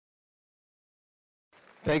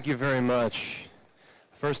Thank you very much.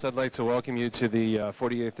 First, I'd like to welcome you to the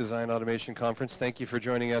 48th Design Automation Conference. Thank you for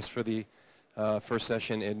joining us for the first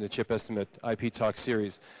session in the Chip Estimate IP Talk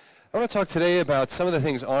series. I want to talk today about some of the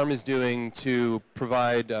things ARM is doing to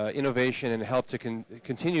provide innovation and help to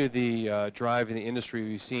continue the drive in the industry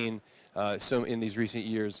we've seen in these recent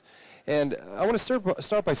years. And I want to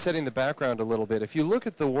start by setting the background a little bit. If you look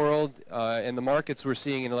at the world and the markets we're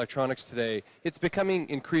seeing in electronics today, it's becoming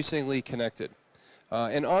increasingly connected.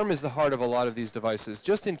 And ARM is the heart of a lot of these devices.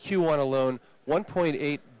 Just in Q1 alone,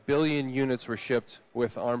 1.8 billion units were shipped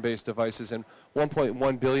with ARM-based devices, and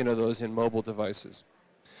 1.1 billion of those in mobile devices.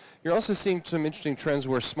 You're also seeing some interesting trends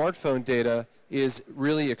where smartphone data is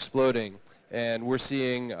really exploding. And we're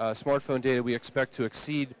seeing smartphone data we expect to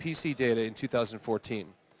exceed PC data in 2014.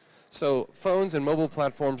 So phones and mobile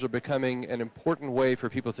platforms are becoming an important way for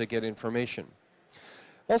people to get information.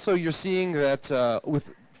 Also, you're seeing that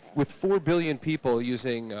with 4 billion people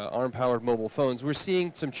using ARM-powered mobile phones, we're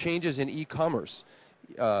seeing some changes in e-commerce.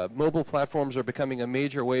 Mobile platforms are becoming a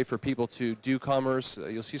major way for people to do commerce.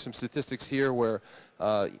 You'll see some statistics here where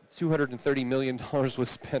 $230 million was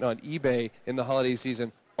spent on eBay in the holiday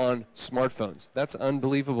season on smartphones. That's an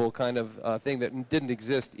unbelievable kind of thing that didn't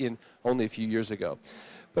exist in only a few years ago.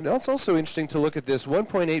 But it's also interesting to look at this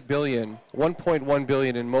 1.8 billion, 1.1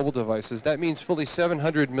 billion in mobile devices. That means fully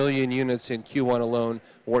 700 million units in Q1 alone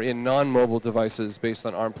or in non-mobile devices based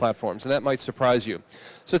on ARM platforms. And that might surprise you.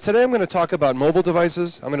 So today I'm going to talk about mobile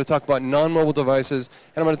devices, I'm going to talk about non-mobile devices,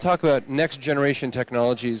 and I'm going to talk about next generation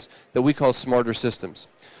technologies that we call smarter systems.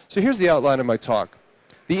 So here's the outline of my talk.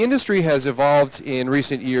 The industry has evolved in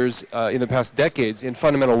recent years, in the past decades, in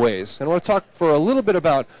fundamental ways. And I want to talk for a little bit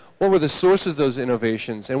about what were the sources of those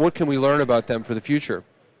innovations and what can we learn about them for the future.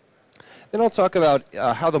 Then I'll talk about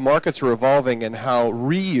how the markets are evolving and how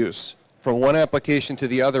reuse from one application to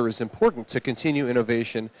the other is important to continue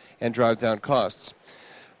innovation and drive down costs.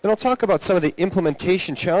 Then I'll talk about some of the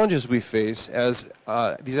implementation challenges we face as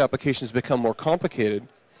these applications become more complicated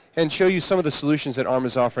and show you some of the solutions that ARM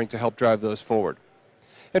is offering to help drive those forward.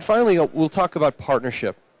 And finally, we'll talk about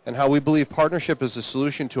partnership and how we believe partnership is a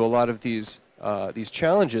solution to a lot of these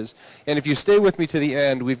challenges. And if you stay with me to the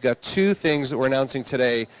end, we've got two things that we're announcing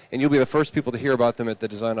today, and you'll be the first people to hear about them at the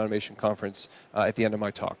Design Automation Conference at the end of my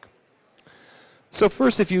talk. So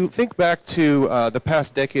first, if you think back to the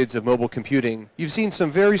past decades of mobile computing, you've seen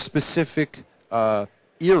some very specific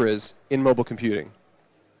eras in mobile computing.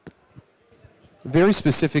 Very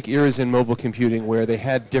specific eras in mobile computing where they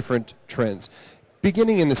had different trends.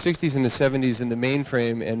 Beginning in the 60s and the 70s in the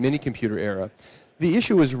mainframe and mini-computer era, the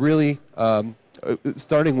issue was really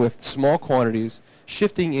starting with small quantities,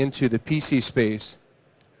 shifting into the PC space,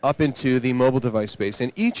 up into the mobile device space.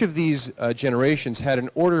 And each of these generations had an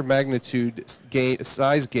order of magnitude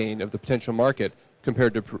size gain of the potential market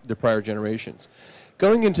compared to the prior generations.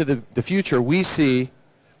 Going into the future, we see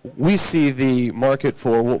the market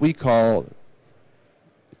for what we call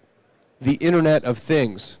the Internet of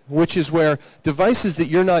Things, which is where devices that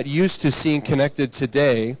you're not used to seeing connected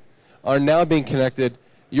today are now being connected.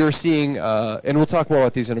 You're seeing, and we'll talk more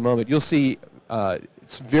about these in a moment, you'll see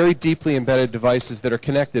very deeply embedded devices that are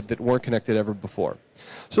connected that weren't connected ever before.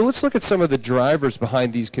 So let's look at some of the drivers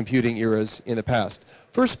behind these computing eras in the past.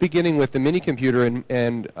 First, beginning with the mini-computer and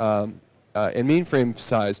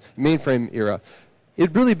mainframe era.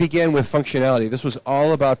 It really began with functionality. This was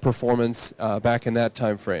all about performance back in that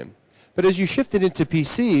time frame. But as you shifted into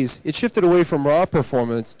PCs, it shifted away from raw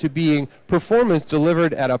performance to being performance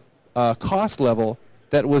delivered at a cost level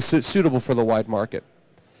that was suitable for the wide market.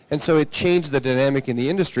 And so it changed the dynamic in the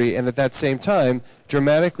industry and at that same time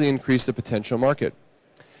dramatically increased the potential market.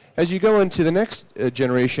 As you go into the next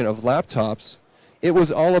generation of laptops, it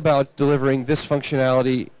was all about delivering this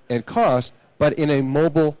functionality and cost, but in a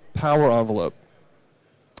mobile power envelope.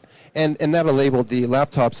 And that enabled the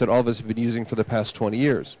laptops that all of us have been using for the past 20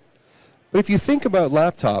 years. But if you think about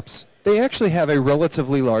laptops, they actually have a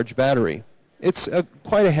relatively large battery. It's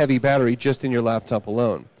quite a heavy battery just in your laptop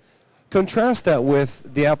alone. Contrast that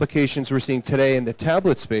with the applications we're seeing today in the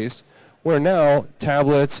tablet space, where now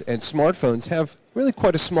tablets and smartphones have really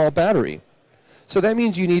quite a small battery. So that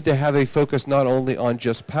means you need to have a focus not only on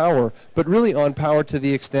just power, but really on power to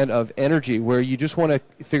the extent of energy, where you just want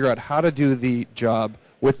to figure out how to do the job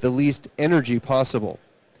with the least energy possible.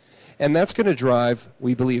 And that's going to drive,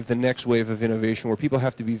 we believe, the next wave of innovation where people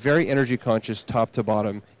have to be very energy conscious top to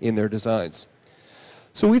bottom in their designs.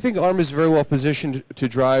 So we think ARM is very well positioned to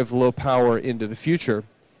drive low power into the future.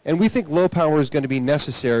 And we think low power is going to be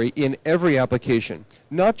necessary in every application,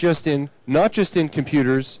 not just in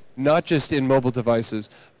computers, not just in mobile devices,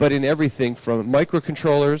 but in everything from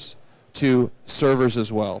microcontrollers to servers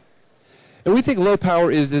as well. And we think low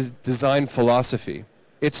power is this design philosophy.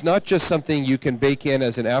 It's not just something you can bake in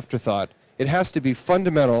as an afterthought. It has to be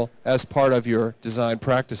fundamental as part of your design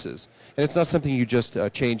practices. And it's not something you just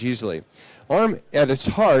change easily. ARM, at its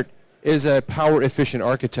heart, is a power-efficient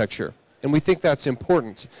architecture. And we think that's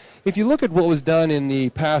important. If you look at what was done in the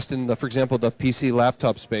past in, for example, the PC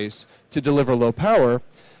laptop space to deliver low power,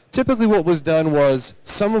 typically what was done was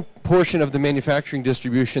some portion of the manufacturing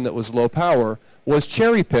distribution that was low power was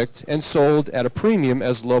cherry-picked and sold at a premium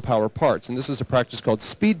as low-power parts. And this is a practice called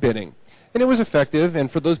speed bidding. And it was effective, and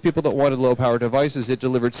for those people that wanted low-power devices, it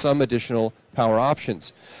delivered some additional power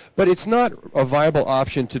options. But it's not a viable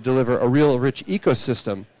option to deliver a real rich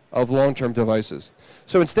ecosystem of long-term devices.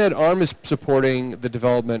 So instead, ARM is supporting the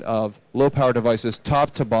development of low-power devices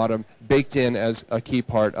top to bottom, baked in as a key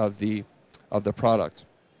part of the product.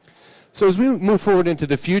 So as we move forward into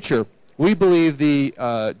the future, we believe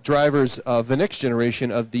the drivers of the next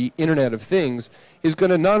generation of the Internet of Things is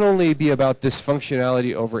going to not only be about this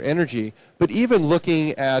functionality over energy, but even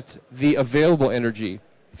looking at the available energy,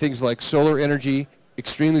 things like solar energy,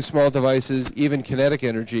 extremely small devices, even kinetic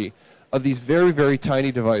energy, of these very, very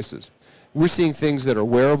tiny devices. We're seeing things that are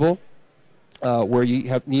wearable, where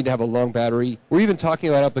you need to have a long battery. We're even talking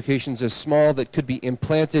about applications as small that could be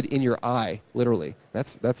implanted in your eye, literally.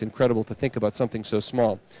 That's incredible to think about something so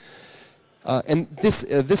small. And this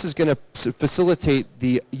is going to facilitate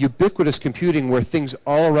the ubiquitous computing where things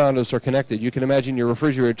all around us are connected. You can imagine your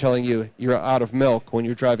refrigerator telling you you're out of milk when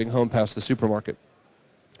you're driving home past the supermarket.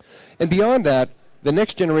 And beyond that, the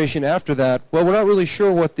next generation after that, well, we're not really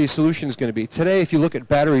sure what the solution is going to be. Today, if you look at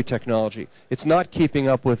battery technology, it's not keeping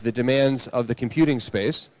up with the demands of the computing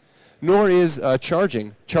space, nor is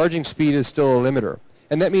charging. Charging speed is still a limiter.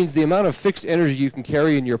 And that means the amount of fixed energy you can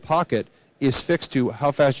carry in your pocket is fixed to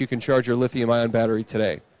how fast you can charge your lithium-ion battery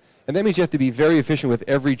today. And that means you have to be very efficient with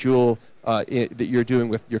every joule that you're doing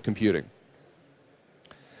with your computing.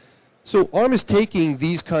 So ARM is taking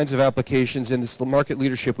these kinds of applications and this market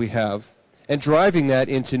leadership we have and driving that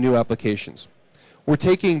into new applications. We're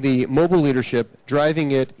taking the mobile leadership,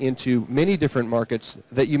 driving it into many different markets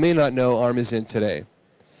that you may not know ARM is in today.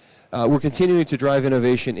 We're continuing to drive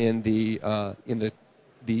innovation in the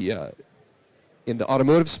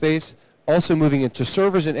automotive space, also moving into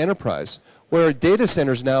servers and enterprise, where data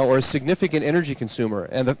centers now are a significant energy consumer,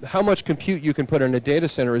 and how much compute you can put in a data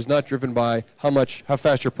center is not driven by how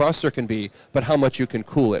fast your processor can be, but how much you can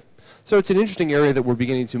cool it. So it's an interesting area that we're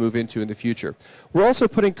beginning to move into in the future. We're also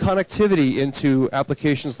putting connectivity into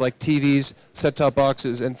applications like TVs, set-top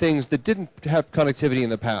boxes, and things that didn't have connectivity in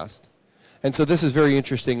the past. And so this is very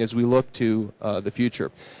interesting as we look to the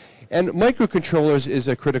future. And microcontrollers is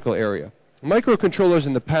a critical area. Microcontrollers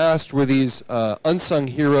in the past were these unsung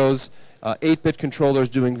heroes, 8-bit controllers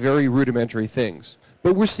doing very rudimentary things.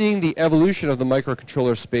 But we're seeing the evolution of the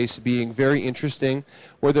microcontroller space being very interesting,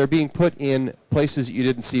 where they're being put in places you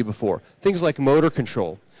didn't see before. Things like motor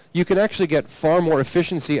control. You can actually get far more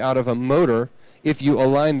efficiency out of a motor if you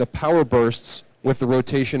align the power bursts with the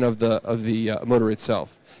rotation of the motor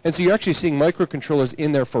itself. And so you're actually seeing microcontrollers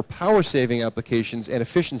in there for power-saving applications and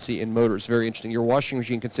efficiency in motors. Very interesting. Your washing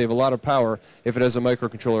machine can save a lot of power if it has a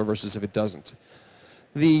microcontroller versus if it doesn't.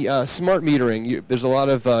 The smart metering, there's a lot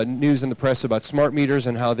of news in the press about smart meters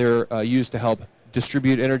and how they're used to help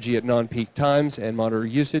distribute energy at non-peak times and monitor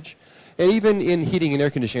usage. And even in heating and air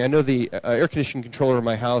conditioning, I know the air conditioning controller in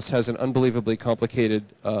my house has an unbelievably complicated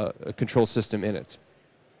control system in it.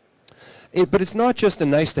 But it's not just a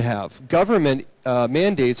nice to have. Government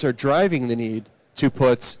mandates are driving the need to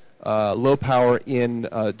put low power in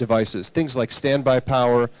devices. Things like standby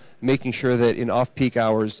power, making sure that in off-peak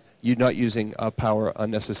hours you're not using power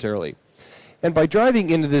unnecessarily. And by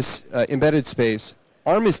driving into this embedded space,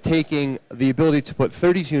 ARM is taking the ability to put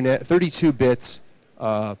 32 bits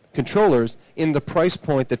controllers in the price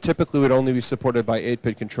point that typically would only be supported by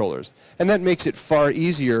 8-bit controllers. And that makes it far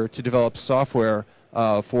easier to develop software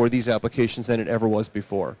for these applications than it ever was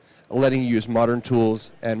before, letting you use modern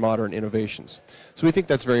tools and modern innovations. So we think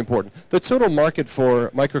that's very important. The total market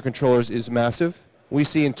for microcontrollers is massive. We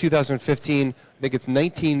see in 2015, I think it's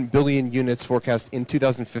 19 billion units forecast in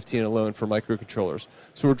 2015 alone for microcontrollers.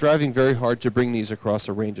 So we're driving very hard to bring these across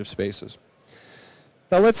a range of spaces.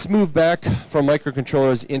 Now let's move back from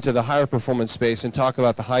microcontrollers into the higher performance space and talk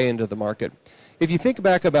about the high end of the market. If you think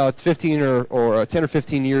back about 15 or 10 or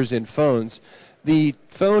 15 years in phones, the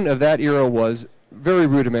phone of that era was very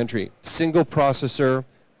rudimentary. Single processor,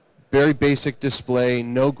 very basic display,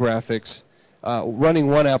 no graphics, running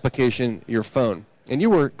one application, your phone. And you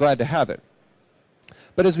were glad to have it.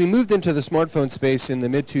 But as we moved into the smartphone space in the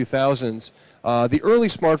mid-2000s, The early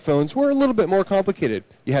smartphones were a little bit more complicated.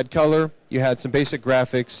 You had color, you had some basic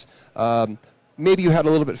graphics, maybe you had a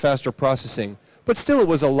little bit faster processing, but still it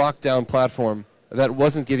was a lockdown platform that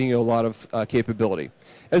wasn't giving you a lot of capability.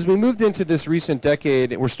 As we moved into this recent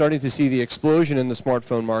decade, we're starting to see the explosion in the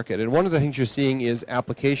smartphone market, and one of the things you're seeing is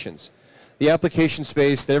applications. The application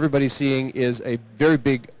space that everybody's seeing is a very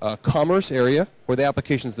big commerce area where the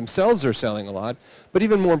applications themselves are selling a lot, but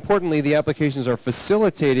even more importantly, the applications are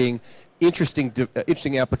facilitating interesting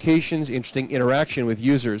applications, interesting interaction with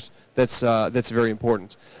users. That's very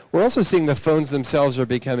important. We're also seeing the phones themselves are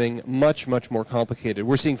becoming much, much more complicated.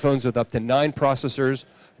 We're seeing phones with up to 9 processors,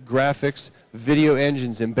 graphics, video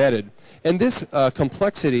engines embedded. And this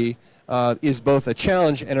complexity is both a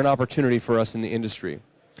challenge and an opportunity for us in the industry.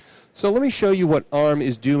 So let me show you what ARM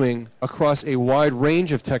is doing across a wide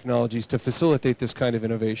range of technologies to facilitate this kind of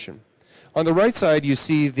innovation. On the right side, you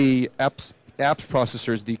see the apps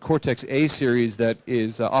processors, the Cortex-A series that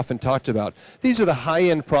is often talked about. These are the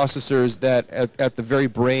high-end processors that at the very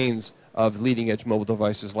brains of leading-edge mobile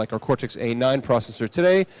devices, like our Cortex-A9 processor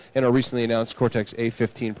today and our recently announced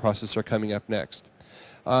Cortex-A15 processor coming up next.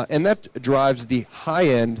 And that drives the high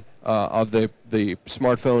end of the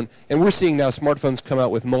smartphone, and we're seeing now smartphones come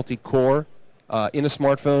out with multi-core in a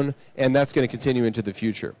smartphone, and that's going to continue into the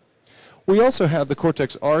future. We also have the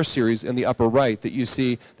Cortex-R series in the upper right that you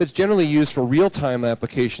see that's generally used for real-time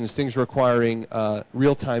applications, things requiring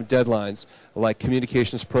real-time deadlines like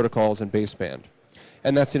communications protocols and baseband.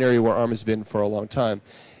 And that's an area where ARM has been for a long time.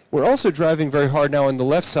 We're also driving very hard now on the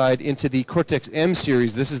left side into the Cortex-M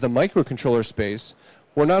series. This is the microcontroller space,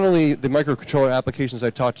 where not only the microcontroller applications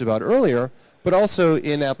I talked about earlier, but also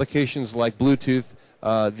in applications like Bluetooth,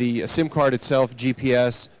 the SIM card itself,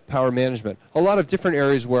 GPS, power management. A lot of different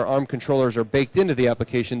areas where ARM controllers are baked into the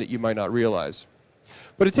application that you might not realize.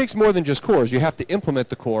 But it takes more than just cores. You have to implement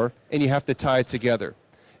the core, and you have to tie it together.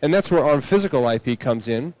 And that's where ARM physical IP comes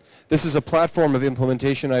in. This is a platform of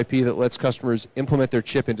implementation IP that lets customers implement their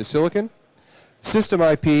chip into silicon. System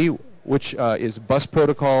IP, which is bus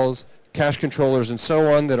protocols, cache controllers, and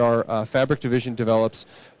so on that our Fabric division develops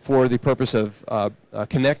for the purpose of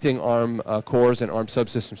connecting ARM cores and ARM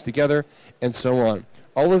subsystems together, and so on.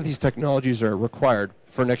 All of these technologies are required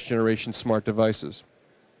for next-generation smart devices.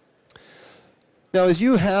 Now, as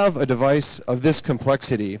you have a device of this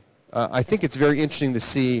complexity, I think it's very interesting to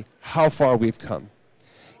see how far we've come.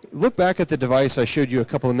 Look back at the device I showed you a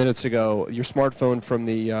couple of minutes ago, your smartphone from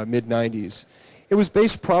the mid-90s. It was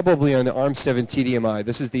based probably on the ARM7 TDMI.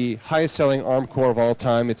 This is the highest-selling ARM core of all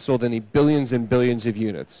time. It's sold in the billions and billions of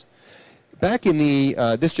units. Back in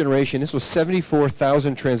this generation, this was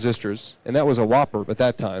 74,000 transistors, and that was a whopper at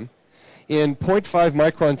that time. In 0.5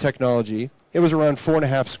 micron technology, it was around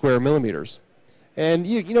 4.5 square millimeters. And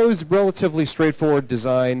you know, it was a relatively straightforward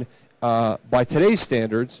design by today's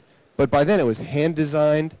standards, but by then it was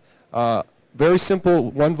hand-designed, very simple,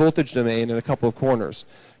 one voltage domain and a couple of corners.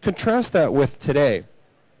 Contrast that with today,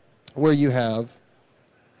 where you have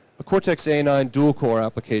a Cortex-A9 dual-core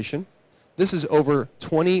application. This is over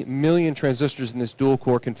 20 million transistors in this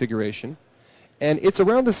dual-core configuration, and it's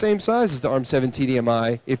around the same size as the ARM7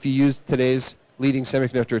 TDMI if you use today's leading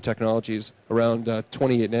semiconductor technologies around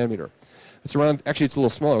 28 nanometer. It's around, actually it's a little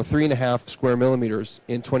smaller, 3.5 square millimeters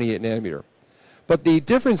in 28 nanometer. But the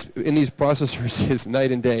difference in these processors is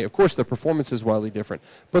night and day. Of course, the performance is wildly different,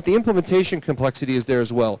 but the implementation complexity is there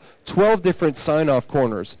as well. 12 different sign-off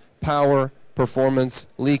corners, power, performance,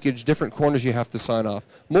 leakage, different corners you have to sign off.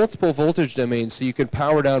 Multiple voltage domains so you can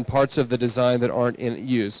power down parts of the design that aren't in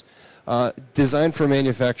use. Design for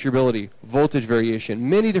manufacturability, voltage variation,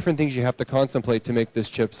 many different things you have to contemplate to make this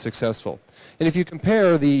chip successful. And if you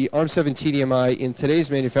compare the ARM7 TDMI in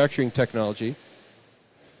today's manufacturing technology,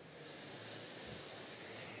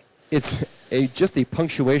 it's just a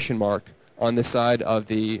punctuation mark on the side of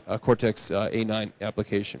the Cortex-A9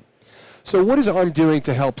 application. So what is ARM doing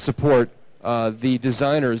to help support the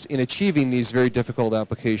designers in achieving these very difficult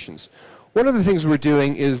applications? One of the things we're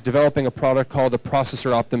doing is developing a product called the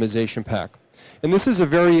Processor Optimization Pack. And this is a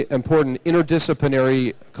very important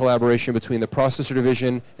interdisciplinary collaboration between the processor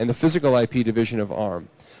division and the physical IP division of ARM.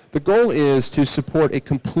 The goal is to support a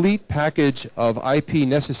complete package of IP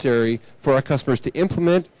necessary for our customers to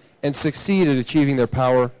implement and succeed at achieving their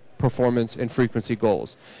power, performance, and frequency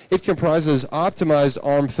goals. It comprises optimized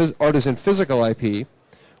ARM artisan physical IP,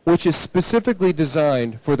 which is specifically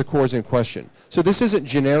designed for the cores in question. So this isn't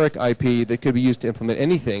generic IP that could be used to implement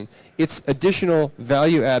anything. It's additional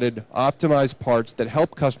value-added, optimized parts that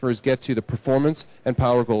help customers get to the performance and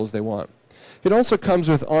power goals they want. It also comes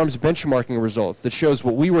with ARM's benchmarking results that shows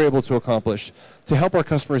what we were able to accomplish to help our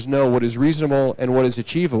customers know what is reasonable and what is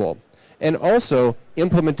achievable. and also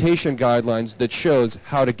implementation guidelines that shows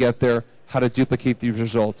how to get there, how to duplicate these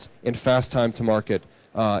results in fast time to market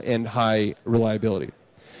and high reliability.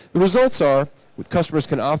 The results are customers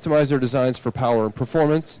can optimize their designs for power and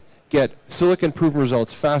performance, get silicon-proven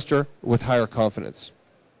results faster with higher confidence.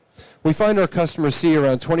 We find our customers see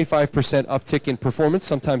around 25% uptick in performance,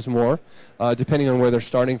 sometimes more, depending on where they're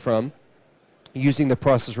starting from, using the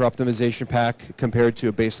processor optimization pack compared to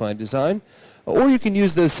a baseline design. Or you can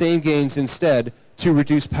use those same gains instead to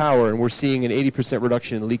reduce power, and we're seeing an 80%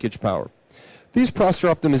 reduction in leakage power. These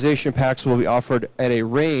processor optimization packs will be offered at a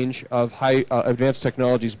range of high advanced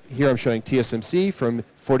technologies. Here I'm showing TSMC from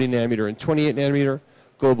 40 nanometer and 28 nanometer,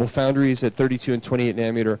 Global Foundries at 32 and 28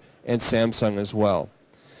 nanometer, and Samsung as well.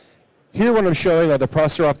 Here what I'm showing are the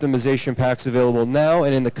processor optimization packs available now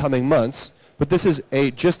and in the coming months, but this is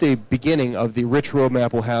just a beginning of the rich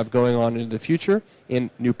roadmap we'll have going on into the future in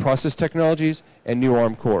new process technologies and new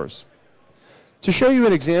ARM cores. To show you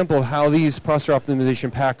an example of how these processor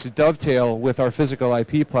optimization packs dovetail with our physical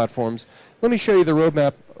IP platforms, let me show you the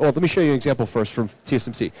roadmap. Well, let me show you an example first from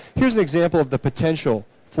TSMC. Here's an example of the potential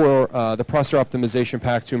for the processor optimization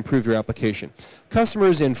pack to improve your application.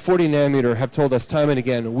 Customers in 40 nanometer have told us time and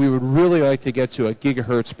again we would really like to get to a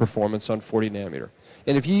gigahertz performance on 40 nanometer.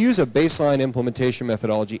 And if you use a baseline implementation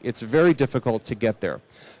methodology, it's very difficult to get there.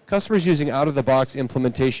 Customers using out-of-the-box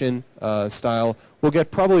implementation style will get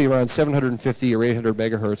probably around 750 or 800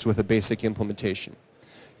 megahertz with a basic implementation.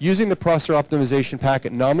 Using the processor optimization pack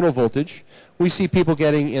at nominal voltage, we see people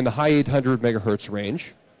getting in the high 800 megahertz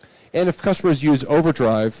range. And if customers use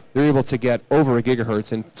overdrive, they're able to get over a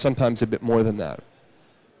gigahertz and sometimes a bit more than that.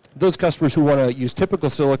 Those customers who want to use typical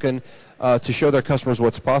silicon to show their customers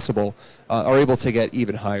what's possible are able to get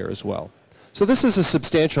even higher as well. So this is a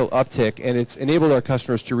substantial uptick, and it's enabled our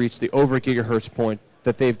customers to reach the over gigahertz point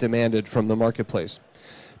that they've demanded from the marketplace.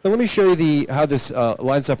 Now let me show you how this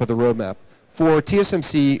lines up with the roadmap. For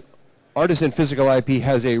TSMC, Artisan Physical IP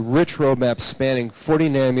has a rich roadmap spanning 40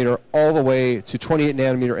 nanometer all the way to 28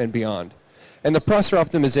 nanometer and beyond. And the processor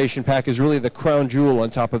optimization pack is really the crown jewel on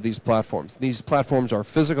top of these platforms. These platforms are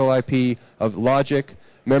physical IP of logic,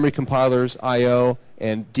 memory compilers, I/O,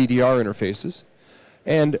 and DDR interfaces.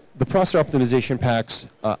 And the processor optimization packs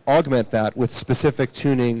augment that with specific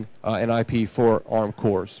tuning and IP for ARM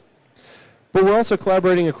cores. But we're also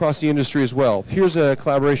collaborating across the industry as well. Here's a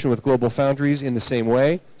collaboration with Global Foundries in the same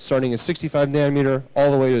way, starting at 65 nanometer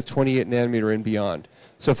all the way to 28 nanometer and beyond.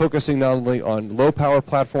 So focusing not only on low power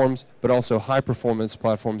platforms, but also high performance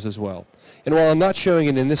platforms as well. And while I'm not showing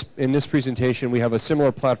it in this presentation, we have a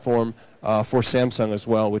similar platform for Samsung as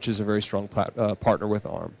well, which is a very strong partner with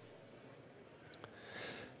ARM.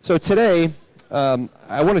 So today,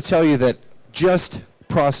 I want to tell you that just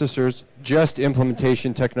processors, just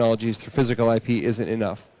implementation technologies for physical IP isn't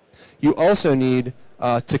enough. You also need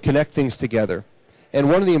to connect things together. And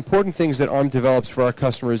one of the important things that ARM develops for our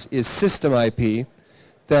customers is system IP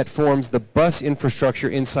that forms the bus infrastructure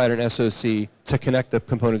inside an SoC to connect the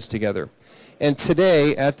components together. And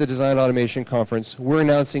today at the Design Automation Conference, we're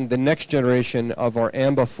announcing the next generation of our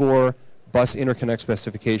AMBA 4 bus interconnect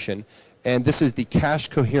specification. And this is the cache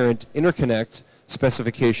coherent interconnect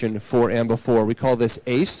specification for AMBA 4. We call this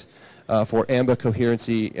ACE for AMBA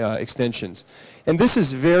coherency extensions. And this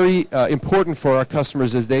is very important for our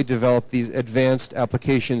customers as they develop these advanced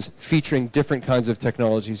applications featuring different kinds of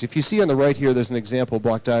technologies. If you see on the right here, there's an example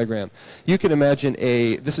block diagram. You can imagine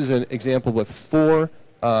this is an example with 4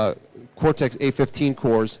 Cortex A15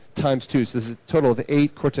 cores times 2. So this is a total of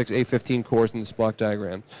 8 Cortex A15 cores in this block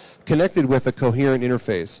diagram, connected with a coherent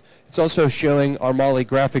interface. It's also showing our Mali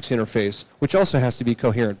graphics interface, which also has to be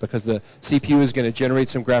coherent because the CPU is going to generate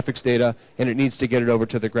some graphics data and it needs to get it over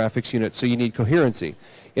to the graphics unit, so you need coherency.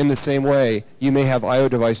 In the same way, you may have I/O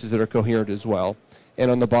devices that are coherent as well,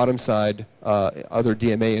 and on the bottom side, other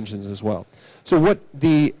DMA engines as well. So what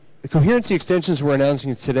the coherency extensions we're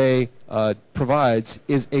announcing today provides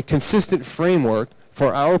is a consistent framework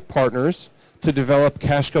for our partners to develop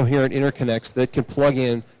cache-coherent interconnects that can plug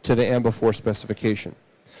in to the AMBA 4 specification.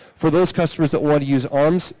 For those customers that want to use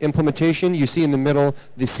ARM's implementation, you see in the middle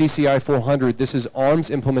the CCI 400. This is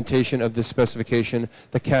ARM's implementation of this specification,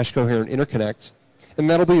 the cache-coherent interconnect. And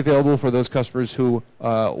that'll be available for those customers who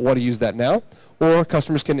want to use that now, or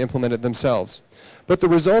customers can implement it themselves. But the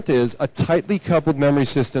result is a tightly coupled memory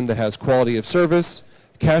system that has quality of service,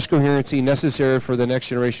 cache coherency necessary for the next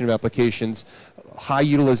generation of applications, high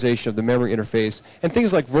utilization of the memory interface, and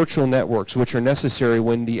things like virtual networks, which are necessary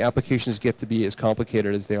when the applications get to be as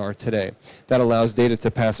complicated as they are today. That allows data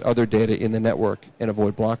to pass other data in the network and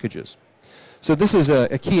avoid blockages. So this is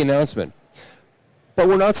a key announcement. But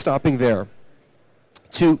we're not stopping there.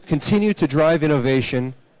 To continue to drive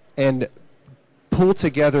innovation and pull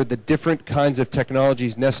together the different kinds of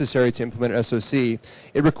technologies necessary to implement SoC,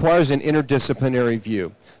 it requires an interdisciplinary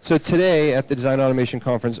view. So today at the Design Automation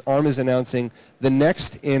Conference, ARM is announcing the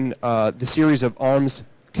next in the series of ARM's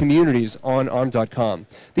communities on ARM.com.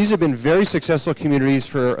 These have been very successful communities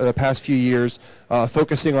for the past few years,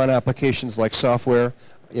 focusing on applications like software,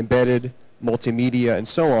 embedded, multimedia, and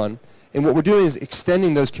so on. And what we're doing is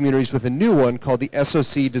extending those communities with a new one called the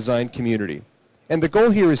SoC Design Community. And the goal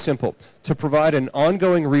here is simple, to provide an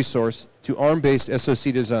ongoing resource to ARM-based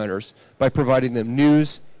SoC designers by providing them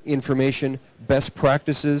news, information, best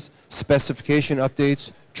practices, specification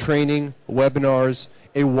updates, training, webinars,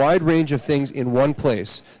 a wide range of things in one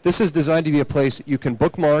place. This is designed to be a place you can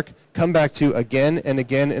bookmark, come back to again and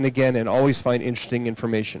again and again, and always find interesting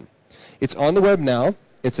information. It's on the web now.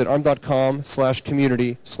 It's at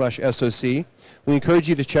arm.com/community/SoC. We encourage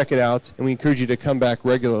you to check it out, and we encourage you to come back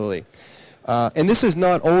regularly. And this is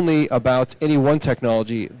not only about any one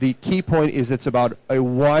technology. The key point is it's about a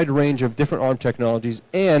wide range of different ARM technologies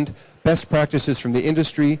and best practices from the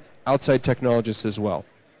industry, outside technologists as well.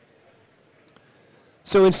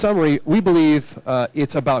 So in summary, we believe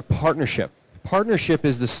it's about partnership. Partnership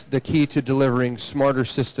is the key to delivering smarter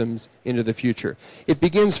systems into the future. It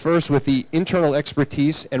begins first with the internal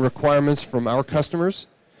expertise and requirements from our customers,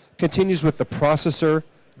 continues with the processor,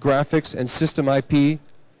 graphics, and system IP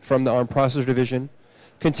from the ARM processor division,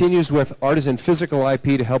 continues with artisan physical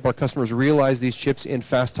IP to help our customers realize these chips in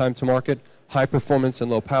fast time to market, high performance,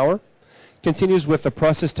 and low power, continues with the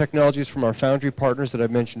process technologies from our foundry partners that I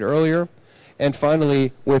mentioned earlier, and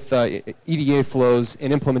finally with EDA flows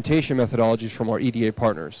and implementation methodologies from our EDA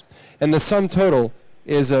partners. And the sum total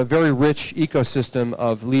is a very rich ecosystem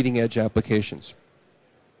of leading edge applications.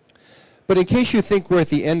 But in case you think we're at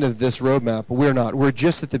the end of this roadmap, we're not. We're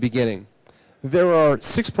just at the beginning. There are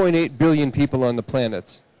 6.8 billion people on the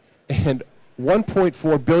planet, and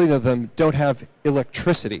 1.4 billion of them don't have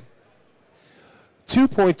electricity.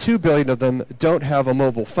 2.2 billion of them don't have a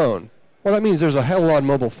mobile phone. Well, that means there's a hell of a lot of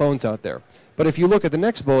mobile phones out there. But if you look at the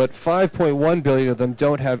next bullet, 5.1 billion of them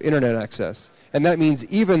don't have internet access. And that means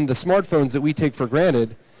even the smartphones that we take for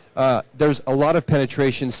granted, there's a lot of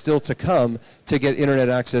penetration still to come to get internet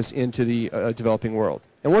access into the developing world.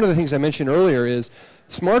 And one of the things I mentioned earlier is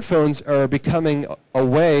smartphones are becoming a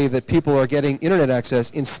way that people are getting internet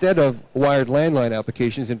access instead of wired landline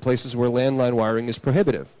applications in places where landline wiring is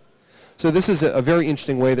prohibitive. So this is a very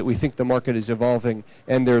interesting way that we think the market is evolving,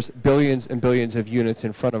 and there's billions and billions of units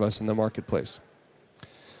in front of us in the marketplace.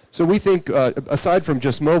 So we think, aside from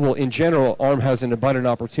just mobile, in general, ARM has an abundant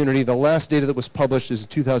opportunity. The last data that was published is in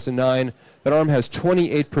 2009, that ARM has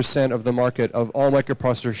 28% of the market of all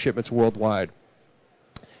microprocessor shipments worldwide.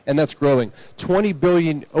 And that's growing.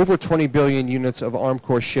 Over 20 billion units of ARM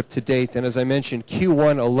cores shipped to date, and as I mentioned,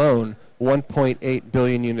 Q1 alone, 1.8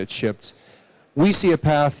 billion units shipped. We see a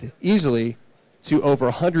path easily to over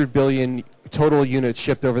 100 billion total units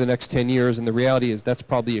shipped over the next 10 years, and the reality is that's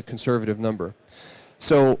probably a conservative number.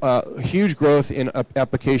 So huge growth in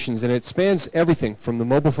applications, and it spans everything from the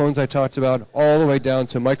mobile phones I talked about all the way down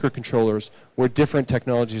to microcontrollers, where different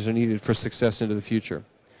technologies are needed for success into the future.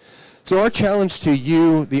 So our challenge to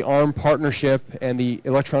you, the ARM partnership, and the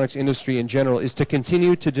electronics industry in general is to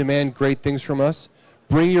continue to demand great things from us,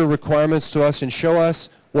 bring your requirements to us, and show us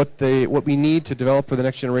what we need to develop for the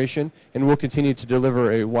next generation, and we'll continue to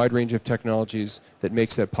deliver a wide range of technologies that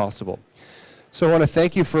makes that possible. So I want to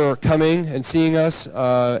thank you for coming and seeing us.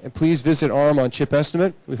 And please visit ARM on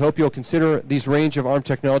ChipEstimate. We hope you'll consider these range of ARM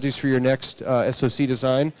technologies for your next SoC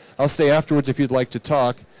design. I'll stay afterwards if you'd like to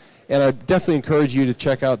talk. And I definitely encourage you to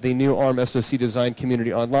check out the new ARM SoC design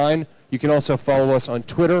community online. You can also follow us on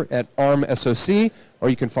Twitter at ARMSoC, or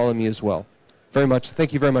you can follow me as well.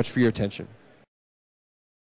 Thank you very much for your attention.